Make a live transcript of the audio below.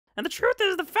And the truth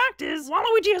is, the fact is,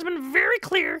 Waluigi has been very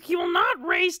clear he will not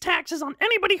raise taxes on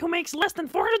anybody who makes less than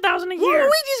 $400,000 a year.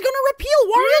 Waluigi's gonna repeal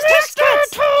Wario's tax Mr.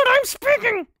 cuts! Toad, I'm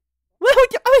speaking!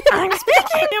 I'm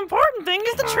speaking! The important thing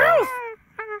is the truth!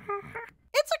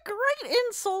 It's a great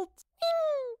insult.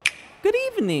 Good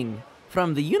evening!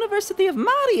 From the University of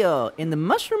Mario in the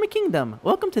Mushroom Kingdom,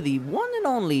 welcome to the one and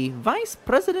only Vice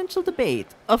Presidential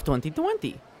Debate of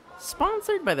 2020,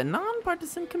 sponsored by the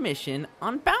Non-Partisan Commission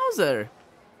on Bowser.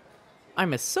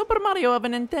 I'm a Super Mario of a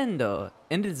Nintendo,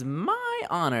 and it is my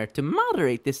honor to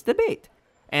moderate this debate.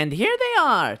 And here they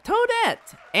are,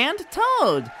 Toadette and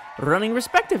Toad, running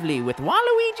respectively with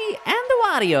Waluigi and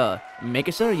Wario.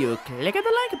 Make sure you click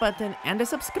the like button and the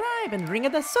subscribe and ring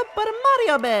the Super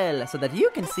Mario bell so that you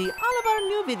can see all of our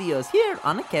new videos here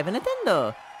on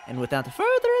Kevintendo. And without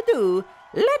further ado,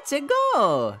 let's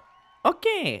go!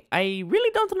 Okay, I really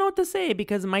don't know what to say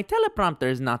because my teleprompter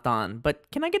is not on,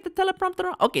 but can I get the teleprompter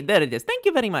on? Okay, there it is. Thank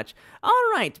you very much.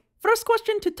 Alright, first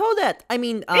question to Toadette.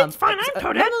 It's fine, I'm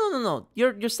Toadette. No.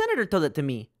 You're Senator Toadette to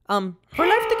me. For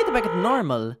life to get back to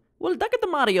normal, well, Dr.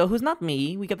 Mario, who's not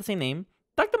me, we got the same name,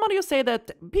 Dr. Mario say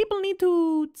that people need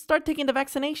to start taking the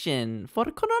vaccination for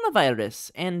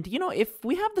coronavirus. And, you know, if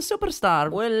we have the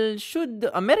superstar, well, should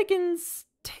Americans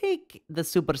take the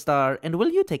superstar and will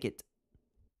you take it?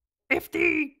 If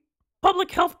the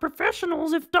public health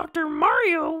professionals, if Dr.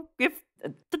 Mario, if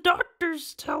the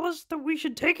doctors tell us that we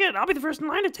should take it, I'll be the first in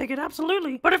line to take it,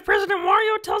 absolutely. But if President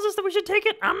Wario tells us that we should take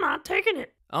it, I'm not taking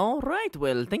it. All right,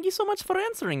 well, thank you so much for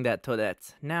answering that,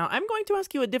 Toadette. Now, I'm going to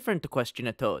ask you a different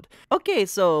question, Toad. Okay,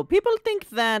 so people think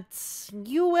that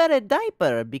you wear a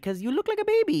diaper because you look like a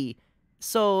baby.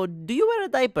 So, do you wear a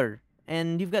diaper?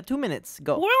 And you've got 2 minutes.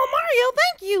 Go. Well, Mario,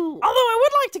 thank you. Although I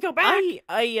would like to go back.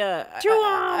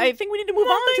 I think we need to move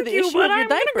on to the issue of your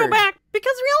diaper. I'm gonna go back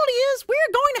because the reality is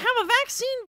we're going to have a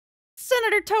vaccine,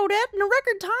 Senator Toadette, in a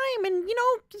record time, and you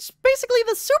know, it's basically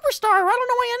the superstar. I don't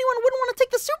know why anyone wouldn't want to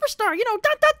take the superstar. You know,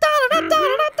 I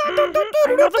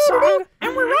know the song.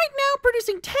 And we're right now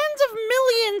producing tens of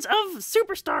millions of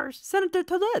superstars. Senator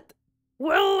Toadette.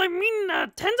 Well, I mean,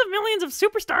 tens of millions of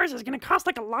superstars is gonna cost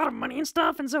like a lot of money and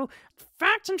stuff, and so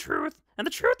facts and truth. And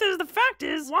the truth is, the fact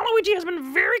is, Waluigi has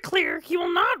been very clear he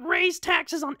will not raise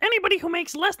taxes on anybody who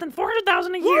makes less than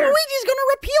 $400,000 a year. Waluigi's gonna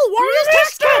repeal Wario's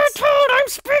tax cuts. Mr. Toad, I'm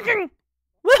speaking.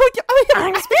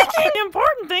 I'm speaking. The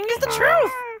important thing is the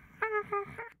truth.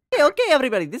 Okay,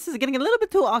 everybody, this is getting a little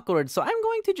bit too awkward, so I'm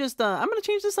going to just, I'm going to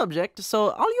change the subject.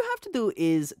 So all you have to do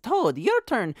is, Toad, your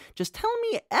turn. Just tell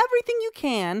me everything you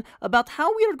can about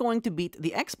how we are going to beat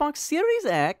the Xbox Series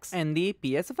X and the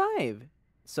PS5.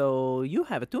 So you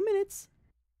have 2 minutes.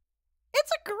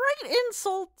 It's a great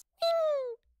insult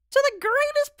to the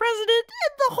greatest president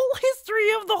in the whole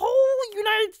history of the whole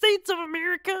United States of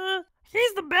America.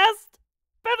 He's the best.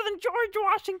 Better than George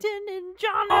Washington and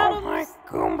John Adams. Oh my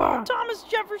Goomba. Thomas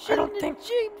Jefferson I don't think and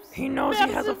James he knows Madison,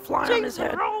 he has a fly James on his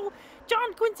head. Monroe,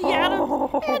 John Quincy Adams,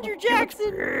 Andrew Jackson,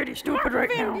 He looks pretty stupid Mark right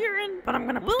Van now. Buren, But I'm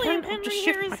gonna William pretend I'm Henry just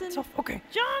shifting Harrison, myself. Okay.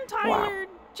 John Tyler,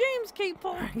 James K.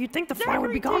 Polk, You'd think the fly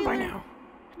would be gone by Taylor, now.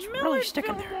 It's Millard really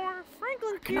sticking there. Fillmore,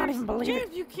 Franklin cannot Pierce, even believe James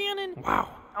it. Buchanan. Wow.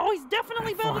 Oh, he's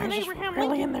definitely better than Fly's just Abraham really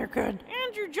Lincoln. in there good.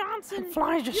 Andrew Johnson. And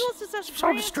fly's just Ulysses S. so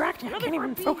Grant, distracting. I can't even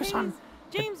Rutherford B. focus on Hayes,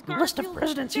 James the list of Garfield,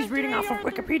 presidents he's Chester reading off of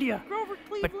Arthur, Wikipedia. Grover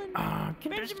But, Cleveland, it's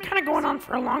Benjamin kind of going on Harrison,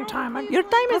 for a long Grover time. Cleveland. Your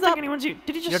time I is don't think up. anyone's... Did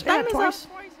he Your just say time that is twice?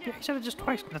 up. Yeah, he said it just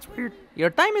twice. That's weird. Your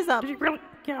time is up. Did he really?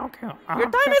 Yeah, okay. Your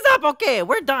time is up. Okay,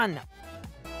 we're done.